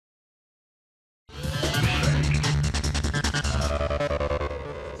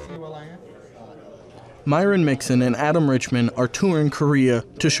Myron Mixon and Adam Richmond are touring Korea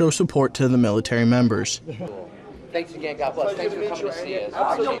to show support to the military members. Thanks again, God bless. Thanks for coming to see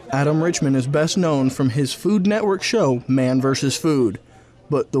us. Adam Richmond is best known from his Food Network show, Man vs. Food.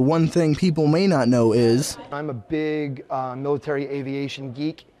 But the one thing people may not know is... I'm a big military aviation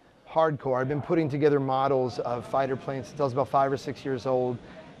geek, hardcore. I've been putting together models of fighter planes since I was about 5 or 6 years old.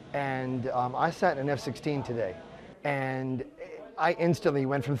 And I sat in an F-16 today. And I instantly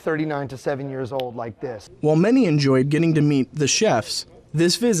went from 39 to 7 years old like this. While many enjoyed getting to meet the chefs,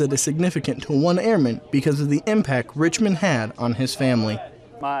 this visit is significant to one airman because of the impact Richmond had on his family.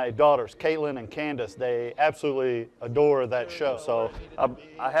 My daughters, Caitlin and Candace, they absolutely adore that show. So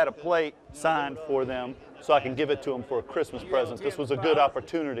I had a plate signed for them so I can give it to them for a Christmas present. This was a good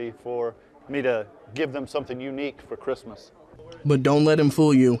opportunity for me to give them something unique for Christmas. But don't let him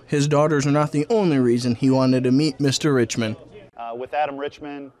fool you. His daughters are not the only reason he wanted to meet Mr. Richmond. With Adam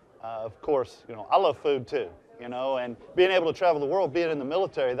Richmond, of course, I love food too, and being able to travel the world, being in the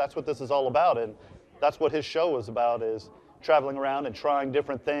military, that's what this is all about. And that's what his show is about, is traveling around and trying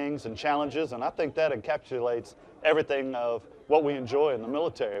different things and challenges. And I think that encapsulates everything of what we enjoy in the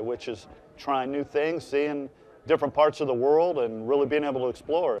military, which is trying new things, seeing different parts of the world, and really being able to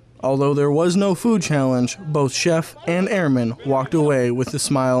explore. Although there was no food challenge, both chef and airman walked away with a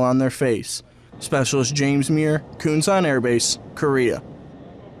smile on their face. Specialist James Muir, Kunsan Air Base, Korea.